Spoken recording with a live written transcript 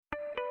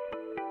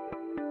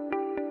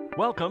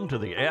Welcome to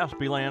the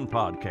Aspieland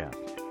Podcast.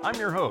 I'm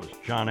your host,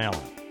 John Allen.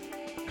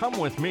 Come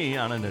with me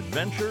on an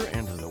adventure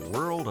into the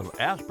world of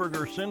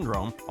Asperger's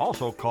syndrome,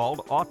 also called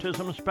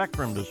autism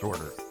spectrum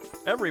disorder.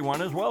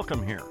 Everyone is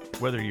welcome here,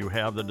 whether you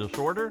have the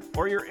disorder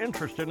or you're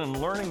interested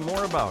in learning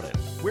more about it.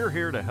 We're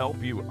here to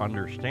help you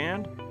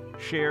understand,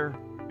 share,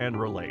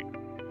 and relate.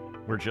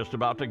 We're just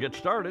about to get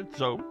started,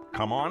 so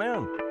come on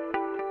in.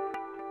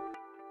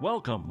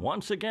 Welcome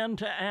once again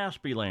to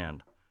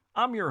Aspieland.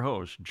 I'm your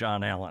host,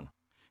 John Allen.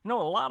 You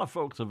know, a lot of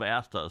folks have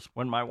asked us,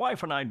 when my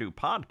wife and I do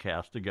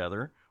podcasts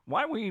together,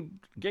 why we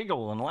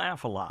giggle and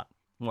laugh a lot.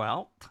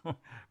 Well,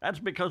 that's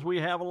because we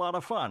have a lot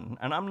of fun,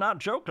 and I'm not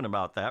joking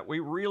about that.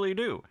 We really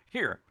do.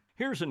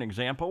 Here's an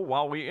example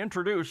while we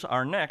introduce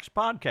our next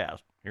podcast.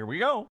 Here we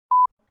go.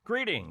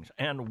 Greetings,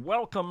 and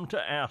welcome to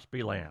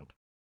Aspieland.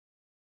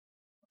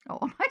 Oh,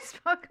 am I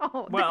spoke?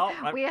 Oh, well,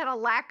 we had a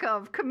lack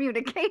of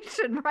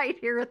communication right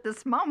here at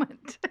this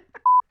moment.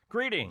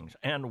 Greetings,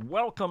 and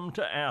welcome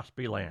to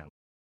Aspieland.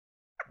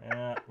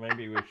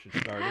 Maybe we should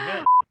start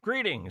again.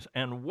 Greetings,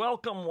 and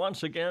welcome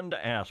once again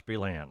to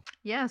Aspieland.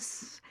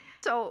 Yes.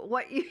 So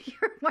what's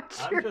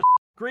your...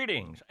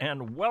 Greetings,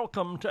 and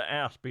welcome to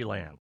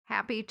Aspieland.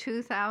 Happy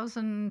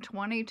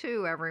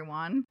 2022,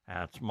 everyone.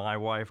 That's my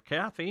wife,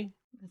 Kathy.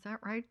 Is that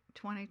right?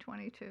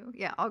 2022?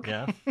 Yeah,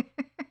 okay. Yes.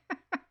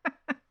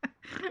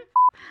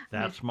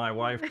 That's my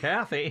wife,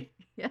 Kathy.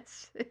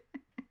 Yes.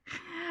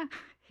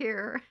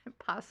 Here,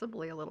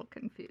 possibly a little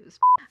confused.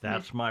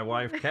 That's my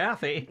wife,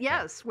 Kathy.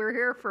 Yes, we're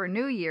here for a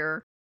new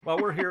year. Well,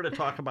 we're here to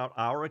talk about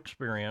our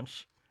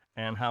experience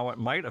and how it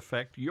might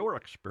affect your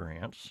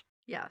experience.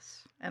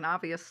 Yes, and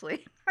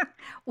obviously,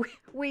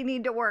 we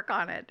need to work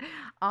on it.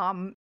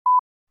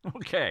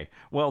 Okay,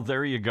 well,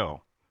 there you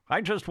go.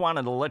 I just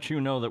wanted to let you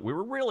know that we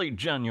were really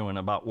genuine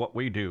about what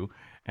we do,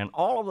 and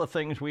all of the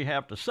things we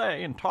have to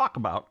say and talk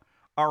about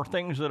are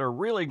things that are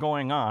really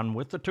going on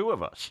with the two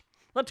of us.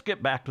 Let's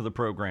get back to the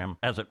program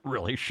as it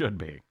really should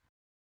be.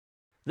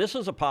 This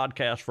is a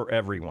podcast for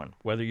everyone,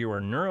 whether you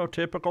are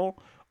neurotypical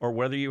or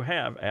whether you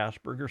have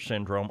Asperger's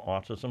syndrome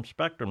autism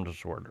spectrum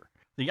disorder.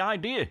 The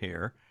idea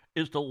here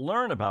is to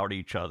learn about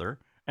each other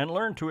and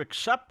learn to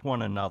accept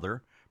one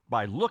another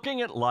by looking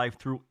at life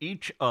through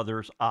each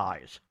other's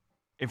eyes.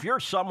 If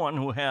you're someone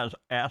who has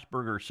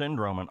Asperger's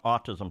syndrome and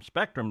autism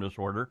spectrum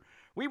disorder,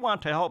 we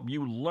want to help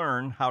you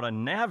learn how to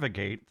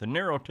navigate the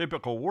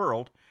neurotypical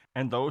world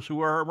and those who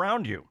are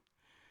around you.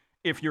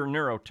 If you're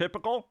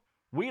neurotypical,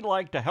 we'd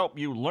like to help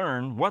you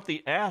learn what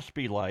the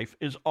Aspie life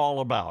is all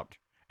about.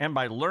 And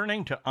by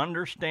learning to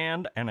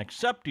understand and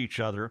accept each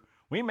other,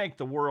 we make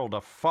the world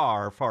a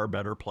far, far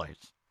better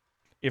place.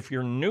 If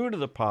you're new to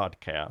the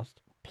podcast,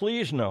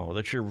 please know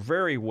that you're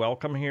very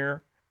welcome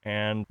here,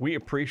 and we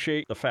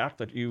appreciate the fact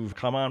that you've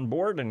come on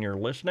board and you're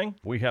listening.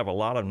 We have a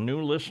lot of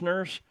new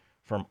listeners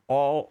from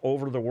all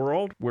over the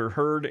world. We're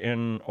heard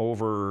in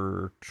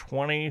over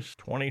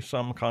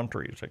 20-some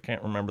countries. I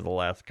can't remember the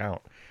last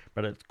count,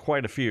 but it's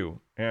quite a few.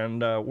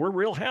 And we're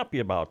real happy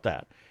about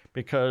that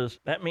because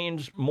that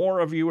means more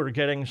of you are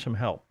getting some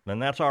help.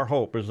 And that's our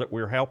hope, is that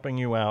we're helping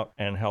you out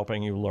and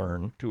helping you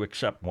learn to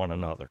accept one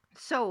another.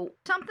 So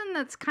something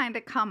that's kind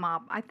of come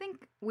up, I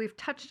think we've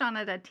touched on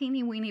it a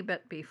teeny weeny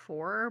bit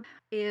before,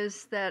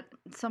 is that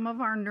some of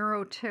our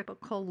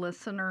neurotypical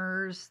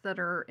listeners that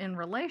are in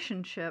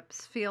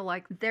relationships feel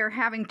like they're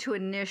having to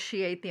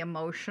initiate the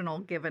emotional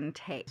give and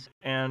take.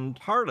 And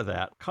part of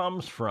that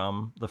comes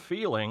from the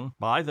feeling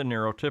by the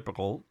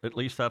neurotypical, at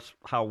least that's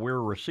how we're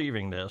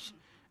receiving this,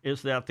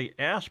 is that the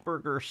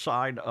Asperger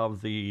side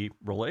of the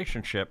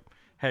relationship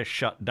has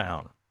shut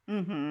down.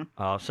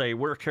 Mm-hmm. Say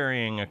we're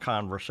carrying a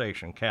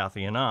conversation,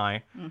 Kathy and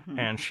I, mm-hmm.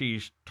 and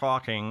she's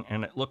talking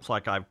and it looks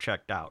like I've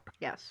checked out.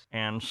 Yes.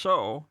 And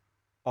so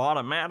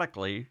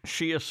automatically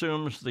she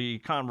assumes the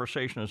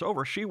conversation is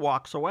over. She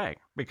walks away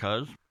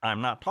because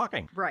I'm not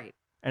talking. Right.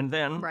 And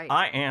then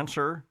I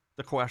answer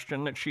the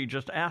question that she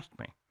just asked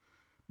me,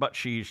 but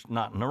she's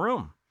not in the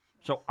room.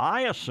 So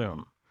I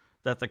assume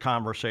that the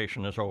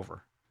conversation is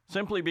over,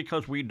 simply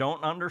because we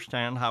don't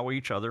understand how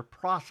each other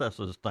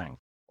processes things.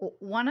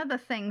 One of the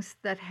things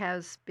that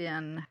has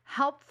been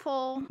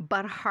helpful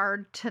but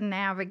hard to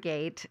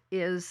navigate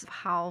is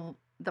how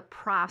the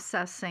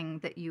processing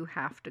that you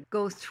have to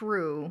go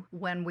through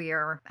when we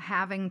are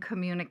having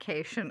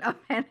communication of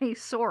any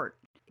sort.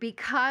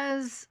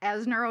 Because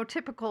as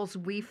neurotypicals,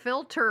 we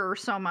filter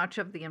so much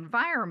of the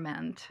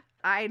environment.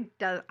 I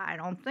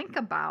don't think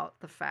about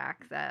the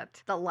fact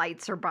that the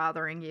lights are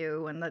bothering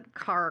you and the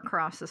car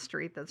across the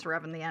street that's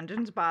revving the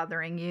engine's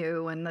bothering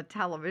you and the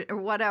television or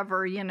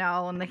whatever,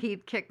 and the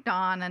heat kicked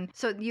on. And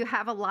so you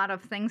have a lot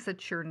of things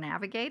that you're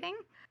navigating.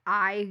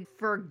 I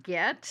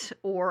forget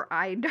or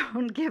I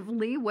don't give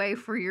leeway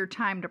for your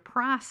time to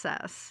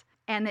process.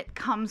 And it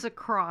comes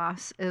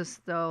across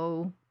as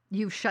though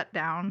you've shut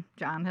down.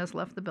 John has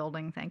left the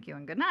building. Thank you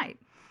and good night.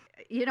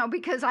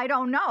 Because I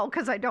don't know,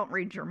 because I don't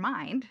read your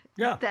mind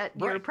that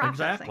you're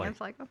processing. Exactly.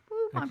 It's like,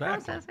 I'm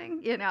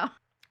processing,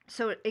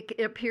 So it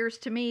appears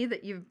to me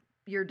that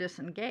you're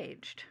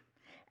disengaged.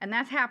 And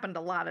that's happened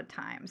a lot of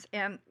times.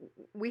 And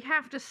we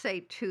have to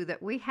say, too,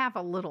 that we have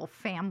a little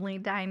family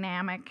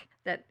dynamic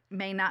that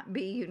may not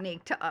be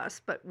unique to us,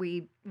 but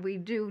we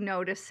do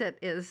notice it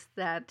is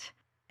that,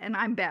 and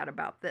I'm bad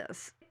about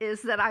this,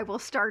 is that I will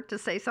start to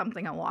say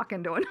something and walk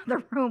into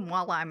another room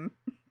while I'm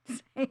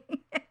saying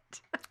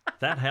it.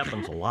 That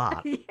happens a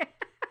lot. Yeah.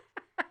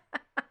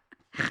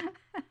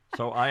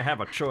 So I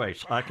have a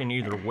choice. I can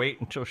either wait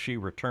until she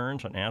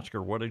returns and ask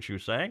her, what did you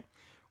say?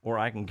 Or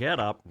I can get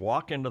up,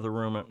 walk into the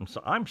room, and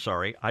say, I'm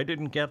sorry, I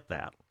didn't get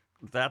that.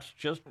 That's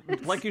just,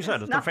 like you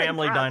said, it's the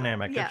family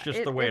dynamic. Yeah, it's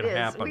just the way it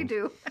happens. We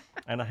do.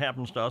 And it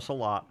happens to us a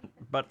lot.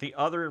 But the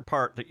other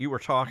part that you were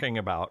talking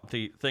about,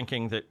 the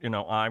thinking that,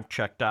 I've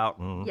checked out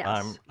and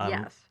Yes,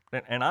 yes.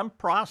 And I'm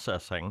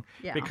processing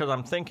Yeah. because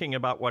I'm thinking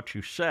about what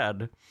you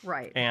said.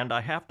 Right. And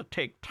I have to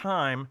take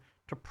time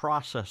to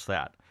process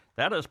that.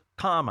 That is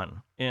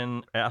common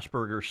in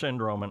Asperger's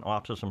syndrome and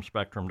autism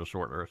spectrum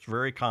disorder. It's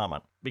very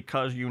common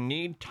because you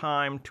need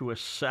time to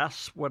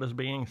assess what is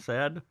being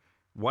said,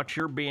 what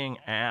you're being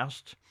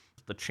asked.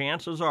 The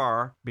chances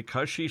are,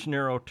 because she's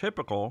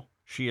neurotypical,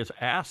 she is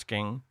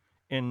asking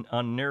in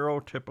a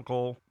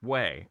neurotypical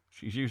way.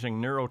 She's using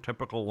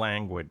neurotypical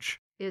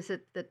language. Is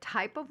it the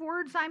type of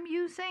words I'm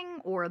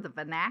using, or the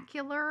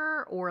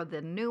vernacular, or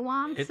the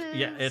nuances?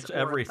 It's or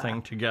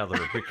everything together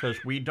because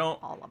we don't,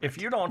 All of if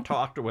it. you don't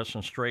talk to us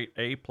in straight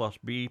A plus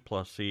B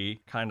plus C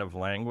kind of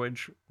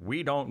language,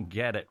 we don't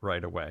get it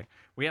right away.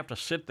 We have to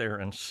sit there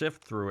and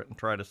sift through it and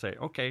try to say,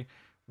 okay,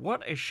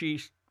 what is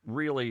she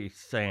really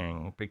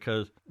saying?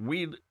 Because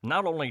we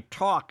not only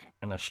talk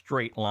in a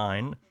straight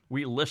line,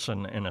 we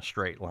listen in a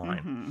straight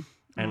line.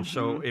 And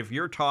so if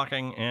you're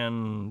talking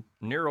in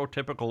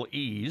neurotypical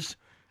ease,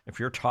 if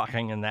you're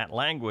talking in that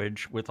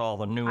language with all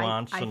the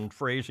nuance and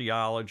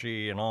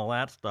phraseology and all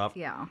that stuff,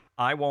 Yeah.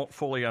 I won't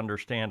fully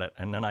understand it.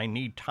 And then I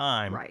need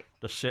time Right.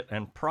 to sit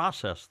and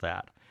process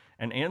that.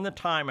 And in the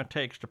time it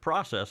takes to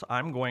process,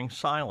 I'm going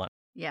silent.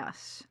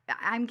 Yes.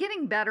 I'm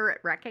getting better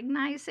at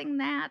recognizing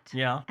that.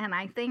 Yeah. And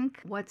I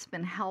think what's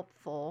been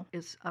helpful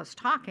is us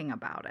talking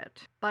about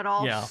it. But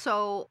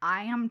also,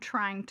 I am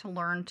trying to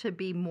learn to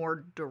be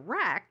more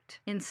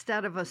direct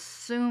instead of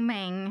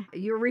assuming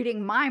you're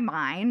reading my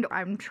mind.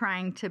 I'm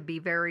trying to be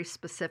very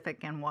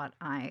specific in what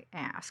I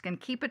ask and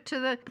keep it to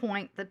the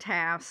point, the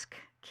task,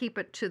 keep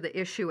it to the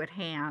issue at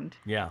hand.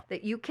 Yeah.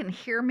 That you can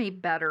hear me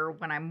better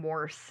when I'm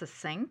more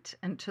succinct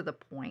and to the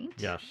point.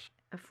 Yes.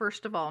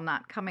 First of all,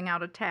 not coming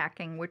out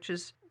attacking, which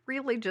is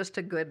really just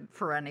a good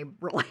for any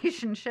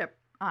relationship,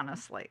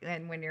 honestly,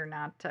 and when you're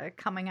not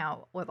coming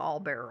out with all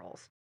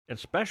barrels.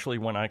 Especially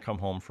when I come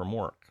home from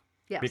work.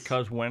 Yes.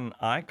 Because when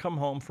I come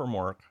home from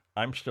work,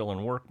 I'm still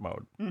in work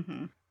mode.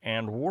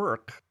 And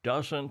work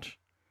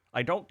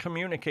I don't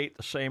communicate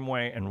the same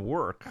way in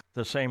work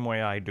the same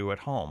way I do at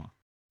home.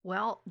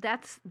 Well,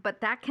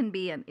 but that can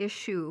be an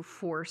issue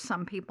for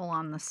some people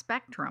on the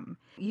spectrum.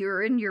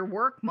 You're in your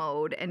work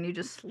mode and you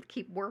just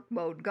keep work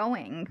mode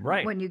going.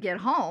 Right. When you get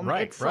home.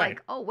 Right, It's right.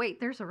 like, oh,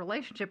 wait, there's a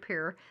relationship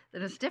here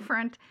that is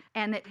different.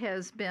 And it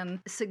has been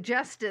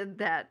suggested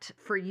that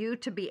for you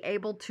to be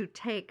able to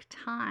take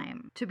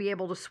time to be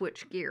able to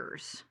switch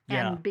gears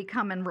Yeah. and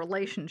become in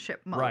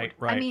relationship mode. Right.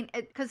 I mean,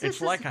 because this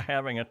It's like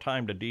having a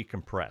time to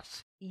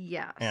decompress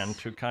yes. and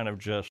to kind of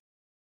just,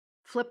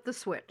 flip the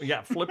switch.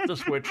 flip the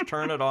switch,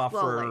 turn it off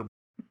Slowly. for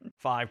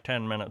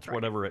 5-10 minutes, Right.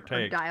 whatever it Or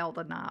takes. dial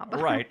the knob.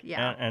 Right.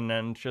 Yeah. And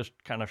then just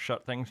kind of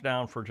shut things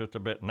down for just a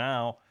bit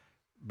now.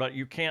 But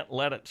you can't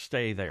let it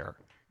stay there.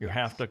 You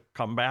have to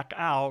come back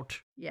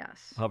out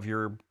Yes. of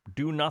your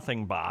do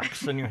nothing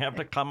box and you have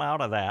to come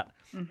out of that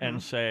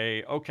and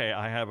say, okay,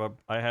 I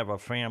have a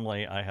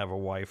family, I have a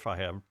wife, I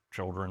have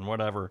children,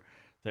 whatever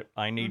that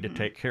I need to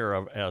take care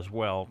of as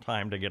well.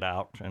 Time to get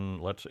out and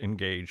let's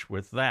engage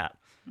with that.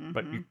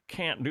 But you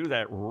can't do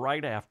that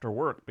right after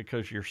work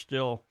because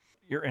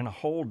you're in a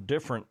whole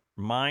different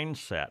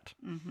mindset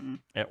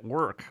at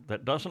work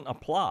that doesn't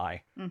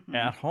apply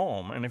at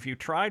home. And if you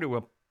try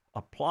to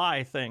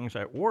apply things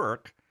at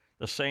work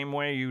the same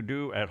way you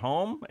do at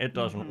home, it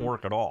doesn't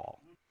work at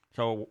all.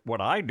 So what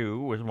I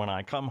do is when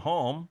I come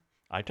home,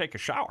 I take a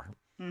shower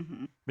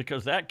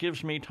because that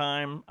gives me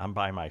time. I'm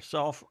by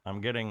myself.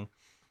 I'm getting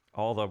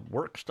all the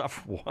work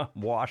stuff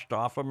washed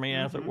off of me,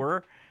 as it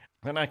were.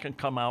 Then I can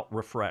come out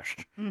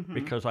refreshed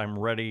because I'm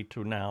ready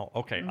to now,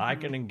 okay, I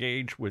can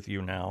engage with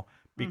you now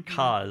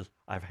because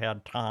I've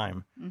had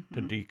time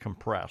to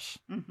decompress.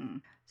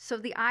 So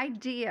the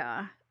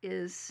idea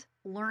is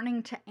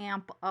learning to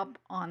amp up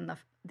on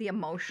the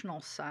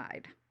emotional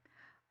side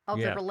of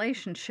the Yeah.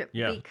 relationship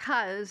Yeah.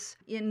 because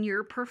in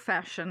your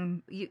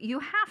profession, you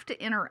have to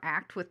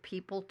interact with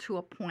people to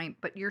a point,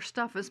 but your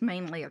stuff is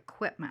mainly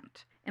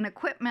equipment. And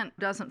equipment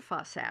doesn't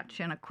fuss at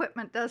you, and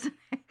equipment doesn't,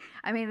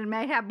 I mean, it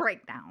may have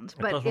breakdowns, It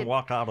but doesn't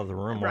walk out of the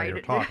room while right,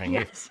 you're talking.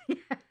 Yes.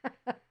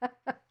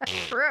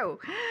 True.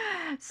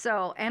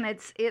 So, and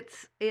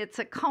it's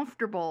a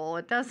comfortable.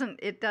 It doesn't.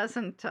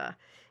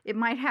 It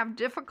might have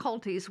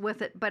difficulties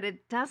with it, but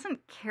it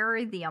doesn't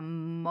carry the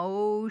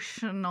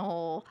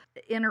emotional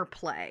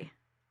interplay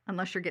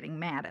unless you're getting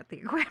mad at the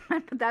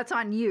equipment. But that's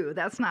on you.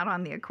 That's not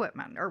on the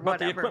equipment or But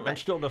whatever. the equipment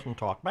still doesn't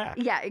talk back.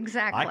 Yeah,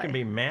 exactly. I can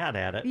be mad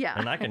at it, Yeah.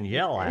 and I can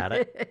yell at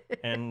it,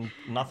 and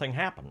nothing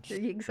happens.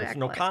 Exactly. There's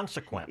no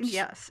consequence.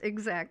 Yes,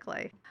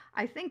 exactly.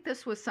 I think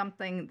this was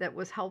something that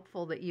was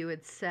helpful that you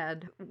had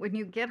said when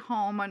you get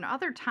home and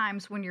other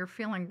times when you're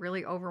feeling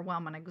really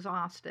overwhelmed and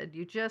exhausted,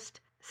 you just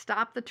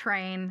stop the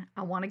train.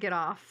 I want to get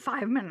off.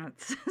 5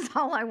 minutes is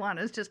all I want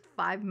is just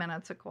 5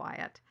 minutes of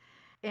quiet.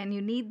 And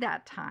you need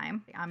that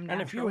time. And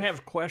if you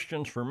have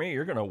questions for me,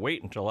 you're going to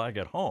wait until I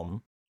get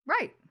home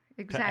right,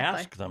 exactly. to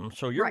ask them.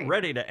 So you're Right.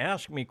 ready to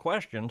ask me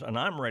questions, and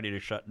I'm ready to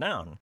shut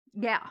down.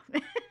 Yeah.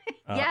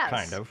 Yes.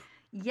 Kind of.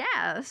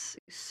 Yes.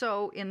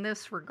 So in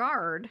this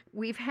regard,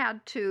 we've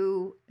had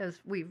to,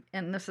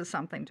 and this is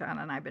something John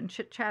and I've been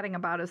chit-chatting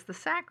about, is the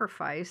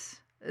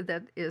sacrifice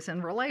that is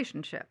in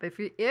relationship. If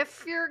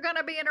you're going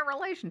to be in a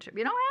relationship,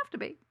 you don't have to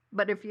be,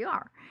 but if you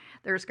are,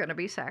 there's going to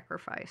be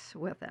sacrifice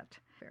with it.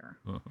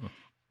 Mhm.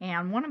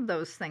 And one of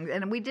those things,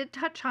 and we did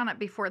touch on it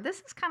before,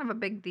 this is kind of a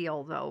big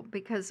deal though,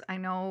 because I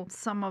know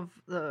some of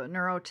the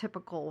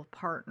neurotypical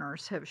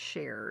partners have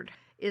shared,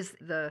 is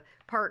the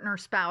partner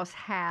spouse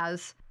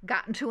has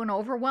gotten to an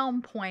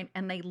overwhelm point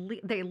and they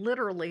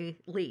literally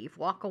leave,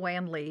 walk away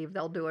and leave.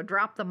 They'll do a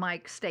drop the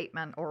mic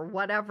statement or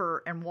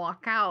whatever and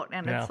walk out.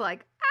 And Yeah. it's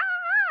like,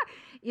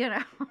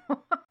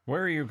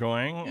 Where are you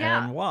going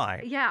Yeah. and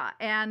why? Yeah.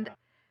 And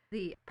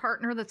the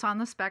partner that's on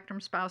the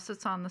spectrum, spouse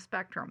that's on the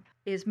spectrum,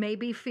 is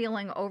maybe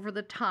feeling over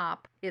the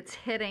top. It's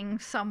hitting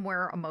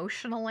somewhere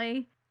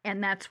emotionally.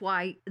 And that's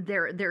why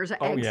there's an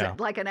exit, yeah.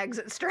 like an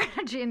exit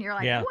strategy. And you're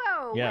like, Yeah.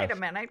 whoa, Yes. wait a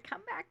minute,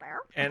 come back there.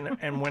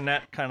 And when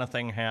that kind of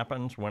thing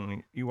happens,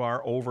 when you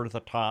are over the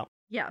top,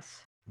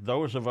 Yes.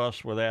 those of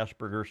us with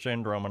Asperger's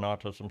syndrome and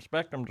autism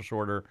spectrum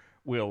disorder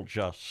will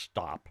just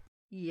stop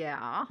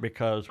Yeah.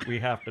 because we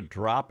have to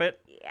drop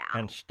it Yeah.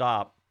 and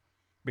stop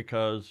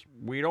because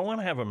we don't want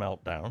to have a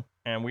meltdown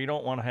and we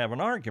don't want to have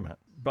an argument.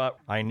 But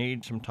I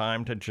need some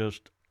time to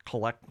just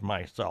collect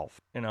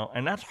myself, and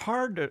that's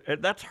hard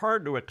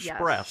to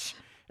express. Yes.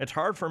 It's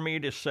hard for me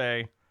to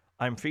say,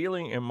 I'm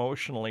feeling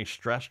emotionally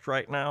stressed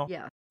right now.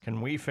 Yes.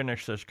 Can we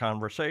finish this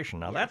conversation?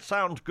 Now, Yes. that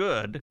sounds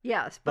good,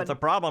 Yes. but the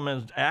problem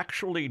is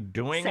actually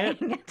doing it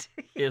saying it.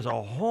 is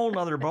a whole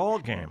nother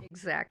ballgame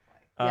Exactly.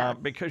 Yes.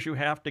 because you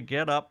have to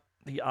get up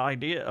the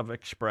idea of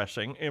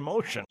expressing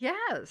emotion.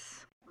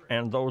 Yes.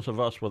 And those of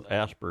us with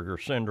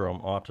Asperger's syndrome,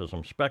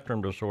 autism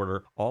spectrum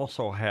disorder,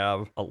 also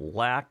have a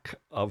lack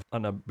of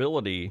an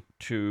ability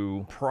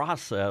to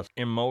process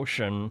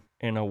emotion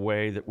in a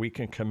way that we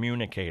can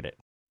communicate it.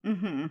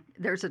 Mm-hmm.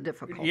 There's a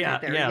difficulty Yeah,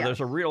 there. yeah. Yes. There's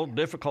a real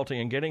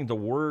difficulty in getting the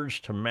words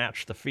to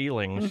match the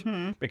feelings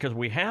because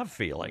we have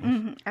feelings.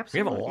 Mhm. We have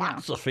Absolutely.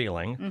 lots of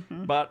feelings,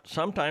 Mhm. but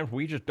sometimes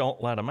we just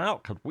don't let them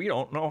out because we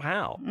don't know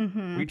how.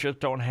 Mhm. We just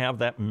don't have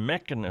that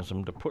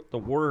mechanism to put the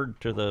word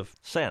to the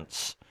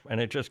sense.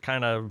 And it just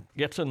kind of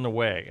gets in the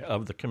way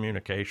of the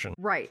communication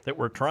Right. that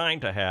we're trying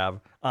to have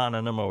on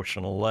an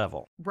emotional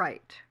level.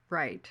 Right.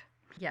 Right.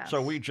 Yes.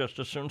 So we just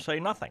as soon say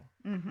nothing.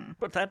 Mm-hmm.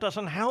 But that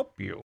doesn't help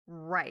you.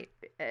 Right.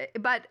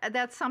 But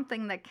that's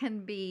something that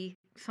can be,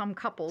 some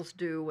couples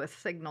do with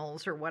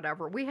signals or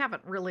whatever. We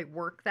haven't really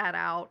worked that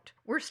out.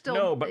 We're still.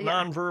 No, but yeah.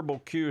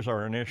 nonverbal cues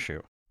are an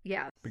issue.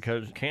 Yes.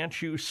 Because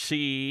can't you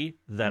see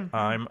that Mhm.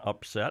 I'm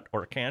upset,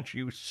 or can't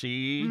you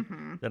see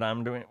Mhm. that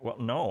I'm doing? Well,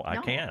 no, I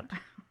No. can't.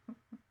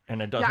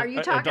 And it doesn't. Now, are you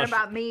it talking doesn't-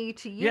 about me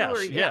to you? Yes,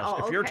 or, yes.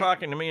 Oh, If you're okay.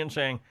 talking to me and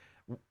saying,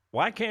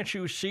 "Why can't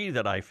you see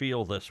that I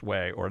feel this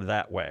way or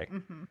that way?"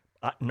 Mhm.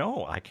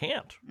 No, I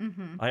can't.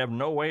 Mhm. I have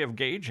no way of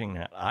gauging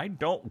that. I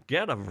don't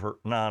get a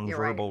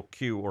nonverbal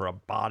cue or a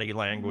body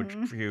language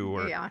Mhm. cue,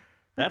 or Yeah.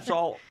 that's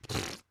all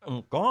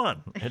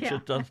gone. It Yeah.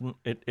 just doesn't.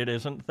 It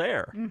isn't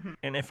there. Mhm.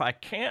 And if I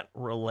can't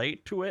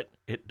relate to it,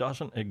 it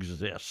doesn't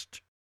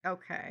exist.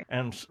 Okay.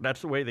 And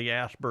that's the way the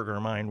Asperger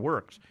mind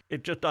works.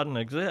 It just doesn't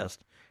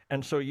exist.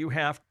 And so you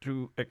have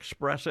to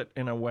express it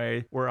in a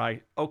way where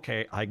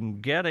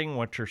I'm getting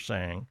what you're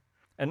saying.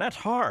 And that's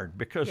hard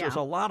because there's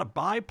Yeah. a lot of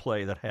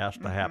byplay that has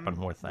to happen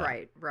with that.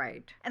 Right,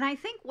 right. And I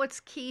think what's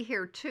key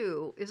here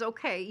too is,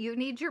 okay, you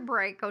need your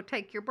break, go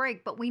take your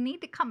break, but we need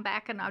to come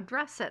back and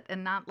address it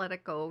and not let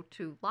it go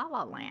to la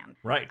la land.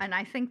 Right. And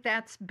I think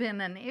that's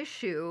been an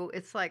issue.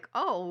 It's like,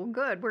 oh,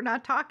 good, we're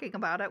not talking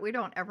about it. We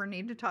don't ever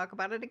need to talk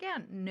about it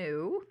again.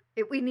 No.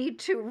 We need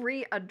to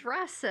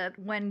readdress it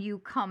when you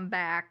come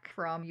back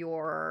from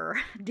your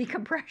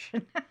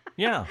decompression.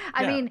 Yeah.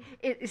 I yeah.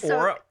 mean,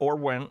 so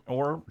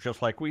or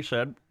just like we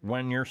said,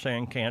 when you're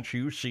saying, "Can't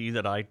you see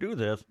that I do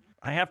this?"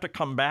 I have to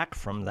come back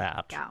from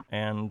that. Yeah.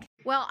 And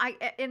well,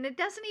 and it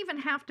doesn't even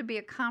have to be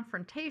a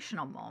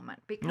confrontational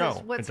moment, because No,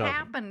 it what's doesn't.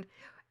 happened,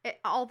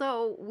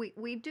 although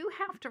we do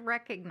have to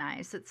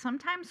recognize that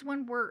sometimes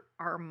when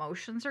our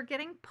emotions are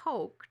getting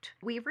poked,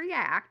 we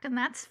react, and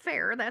that's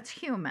fair, that's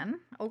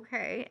human,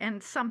 okay,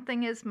 and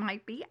something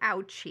might be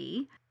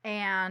ouchy,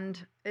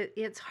 and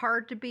it's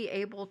hard to be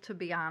able to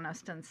be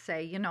honest and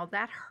say,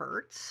 that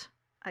hurts.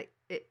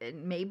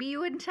 Maybe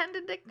you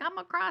intended to come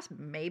across,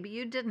 maybe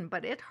you didn't,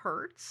 but it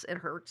hurts. It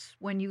hurts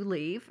when you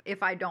leave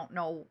if I don't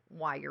know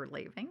why you're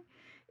leaving.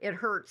 It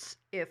hurts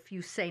if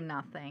you say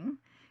nothing.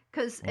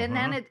 And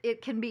then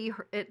it can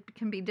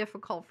be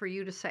difficult for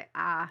you to say,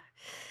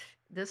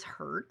 this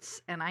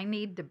hurts and I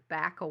need to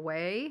back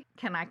away.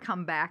 Can I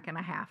come back in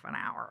a half an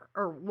hour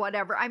or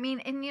whatever? I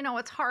mean, and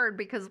it's hard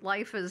because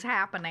life is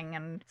happening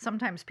and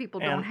sometimes people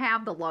don't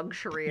have the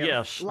luxury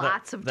of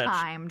lots of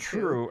time. That's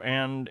true.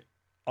 And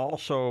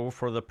also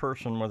for the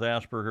person with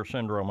Asperger's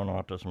syndrome and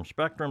autism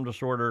spectrum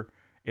disorder,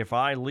 if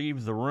I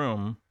leave the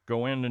room,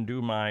 go in and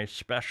do my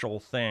special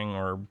thing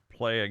or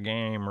play a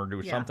game or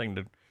do something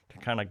to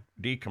kind of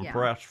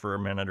decompress for a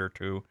minute or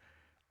two,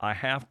 I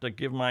have to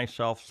give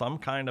myself some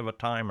kind of a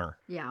timer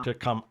to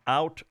come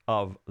out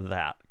of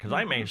that. Because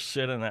I may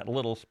sit in that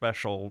little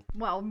special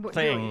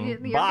thing, your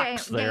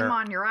box there. game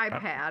on your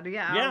iPad,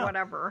 or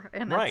whatever.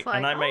 And right, it's like,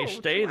 and I may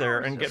stay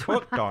there and get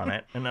hooked on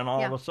it. And then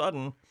all of Yeah. a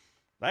sudden,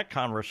 that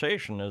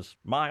conversation is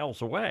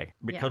miles away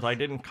because I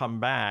didn't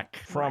come back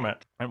from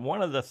it. And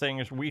one of the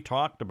things we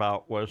talked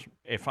about was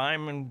if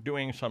I'm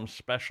doing some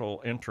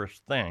special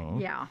interest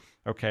thing,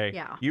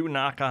 you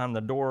knock on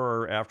the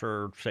door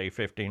after, say,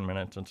 15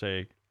 minutes and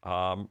say,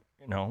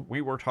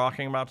 we were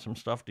talking about some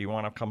stuff. Do you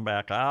want to come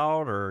back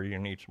out or you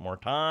need some more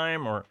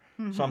time or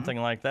something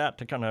like that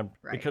to kind of,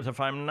 because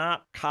if I'm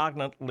not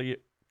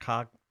cognitively,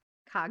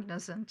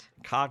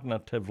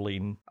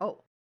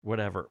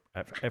 whatever,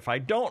 if I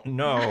don't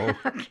know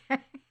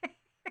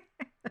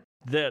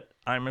that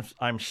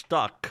I'm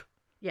stuck,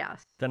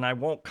 then I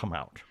won't come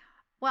out.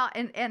 Well,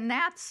 and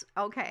that's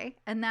okay.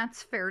 And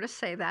that's fair to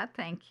say that.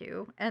 Thank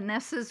you. And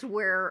this is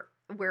where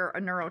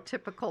a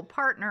neurotypical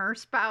partner,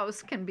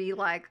 spouse can be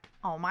like,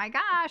 oh my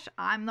gosh,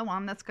 I'm the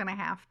one that's going to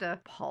have to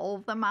pull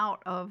them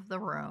out of the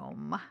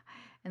room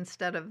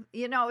instead of,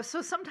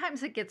 so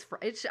sometimes it gets,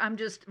 I'm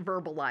just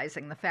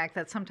verbalizing the fact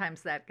that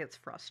sometimes that gets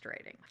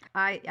frustrating.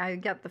 I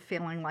get the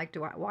feeling like,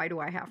 why do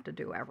I have to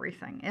do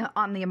everything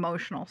on the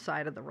emotional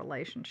side of the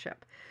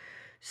relationship?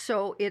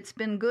 So it's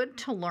been good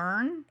to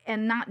learn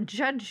and not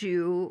judge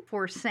you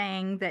for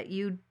saying that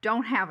you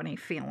don't have any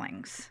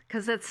feelings,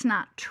 because it's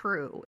not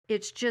true.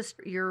 It's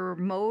just your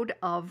mode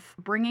of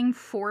bringing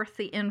forth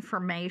the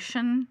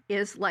information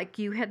is, like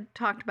you had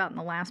talked about in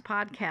the last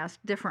podcast,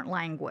 different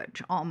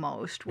language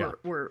almost. Yeah.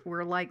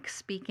 We're like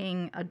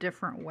speaking a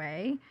different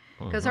way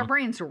because our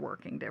brains are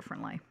working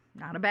differently.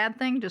 Not a bad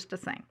thing, just a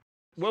thing.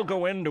 We'll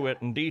go into it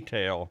in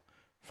detail,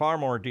 far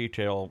more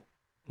detail,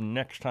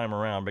 next time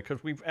around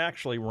because we've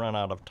actually run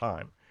out of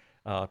time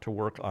to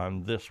work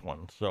on this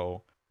one.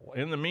 So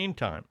in the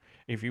meantime,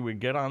 if you would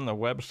get on the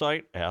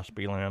website,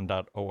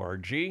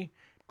 aspieland.org,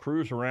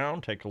 cruise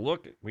around, take a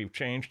look. We've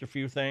changed a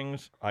few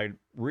things. I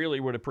really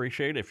would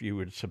appreciate if you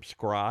would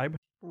subscribe.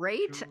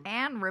 Rate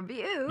and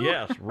review.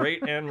 Yes,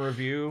 rate and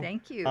review.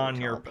 Thank you. On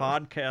your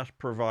podcast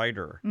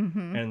provider.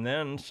 And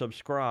then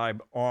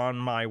subscribe on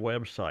my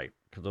website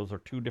because those are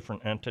two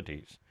different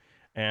entities.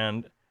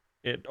 And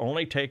it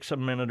only takes a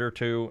minute or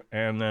two,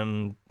 and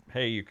then,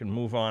 hey, you can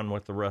move on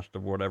with the rest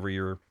of whatever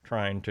you're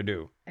trying to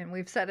do. And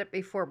we've said it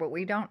before, but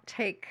we don't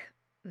take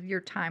your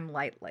time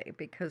lightly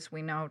because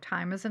we know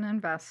time is an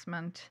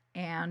investment,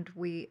 and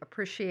we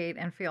appreciate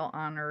and feel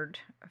honored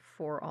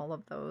for all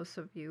of those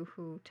of you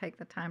who take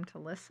the time to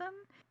listen,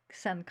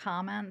 send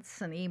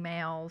comments and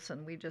emails,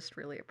 and we just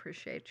really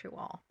appreciate you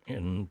all.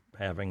 And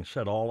having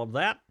said all of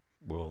that,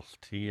 we'll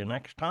see you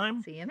next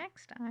time. See you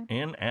next time.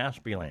 In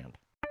Aspieland.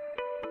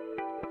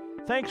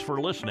 Thanks for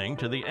listening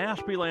to the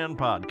Aspieland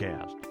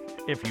Podcast.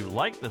 If you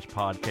like this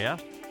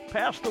podcast,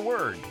 pass the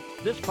word.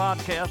 This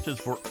podcast is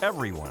for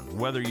everyone,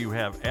 whether you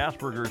have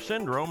Asperger's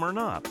syndrome or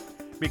not,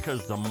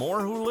 because the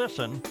more who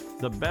listen,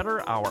 the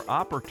better our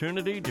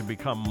opportunity to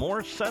become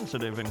more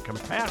sensitive and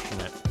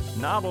compassionate,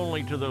 not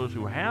only to those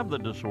who have the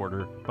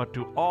disorder, but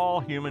to all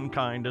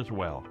humankind as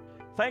well.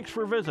 Thanks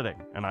for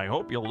visiting, and I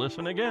hope you'll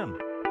listen again.